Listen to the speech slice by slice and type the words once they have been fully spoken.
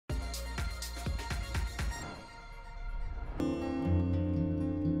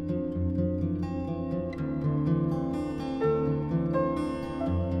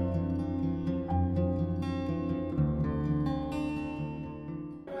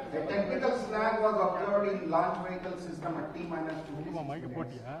A technical snag was observed in launch vehicle system at T-2 minutes.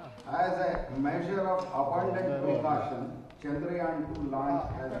 As a measure of abundant precaution, Chandrayan 2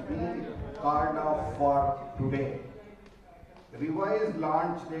 launch has been called off for today. Revised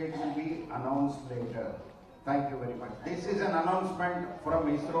launch date will be announced later. Thank you very much. This is an announcement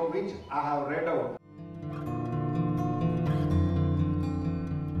from ISRO which I have read out.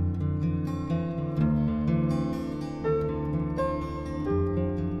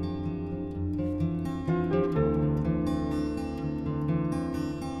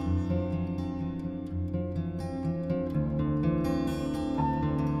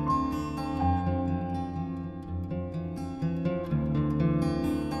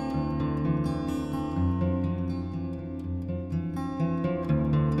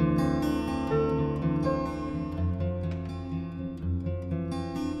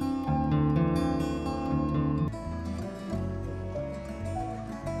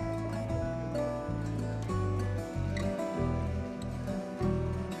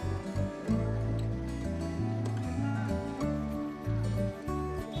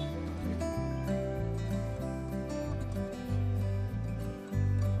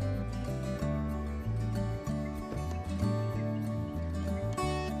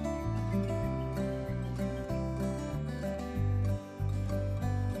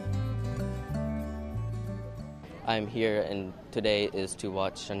 I'm here and today is to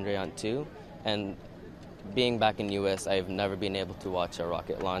watch Chandrayan 2, and being back in US, I've never been able to watch a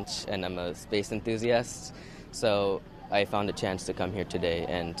rocket launch, and I'm a space enthusiast, so I found a chance to come here today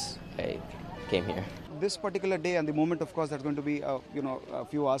and I came here. This particular day and the moment, of course, that's going to be a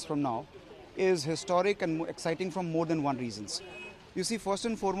few hours from now, is historic and exciting from more than one reasons. You see, first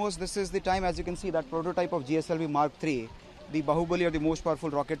and foremost, this is the time, as you can see, that prototype of GSLV Mark III, the Bahubali, or the most powerful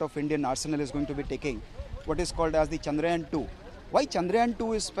rocket of Indian arsenal, is going to be taking what is called as the Chandrayan 2. Why Chandrayan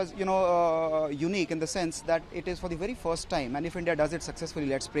 2 is unique in the sense that it is for the very first time, and if India does it successfully,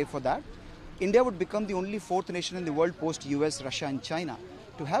 let's pray for that, India would become the only fourth nation in the world post US, Russia and China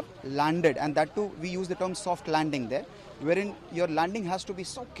to have landed, and that too we use the term soft landing there, wherein your landing has to be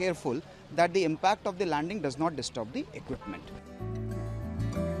so careful that the impact of the landing does not disturb the equipment.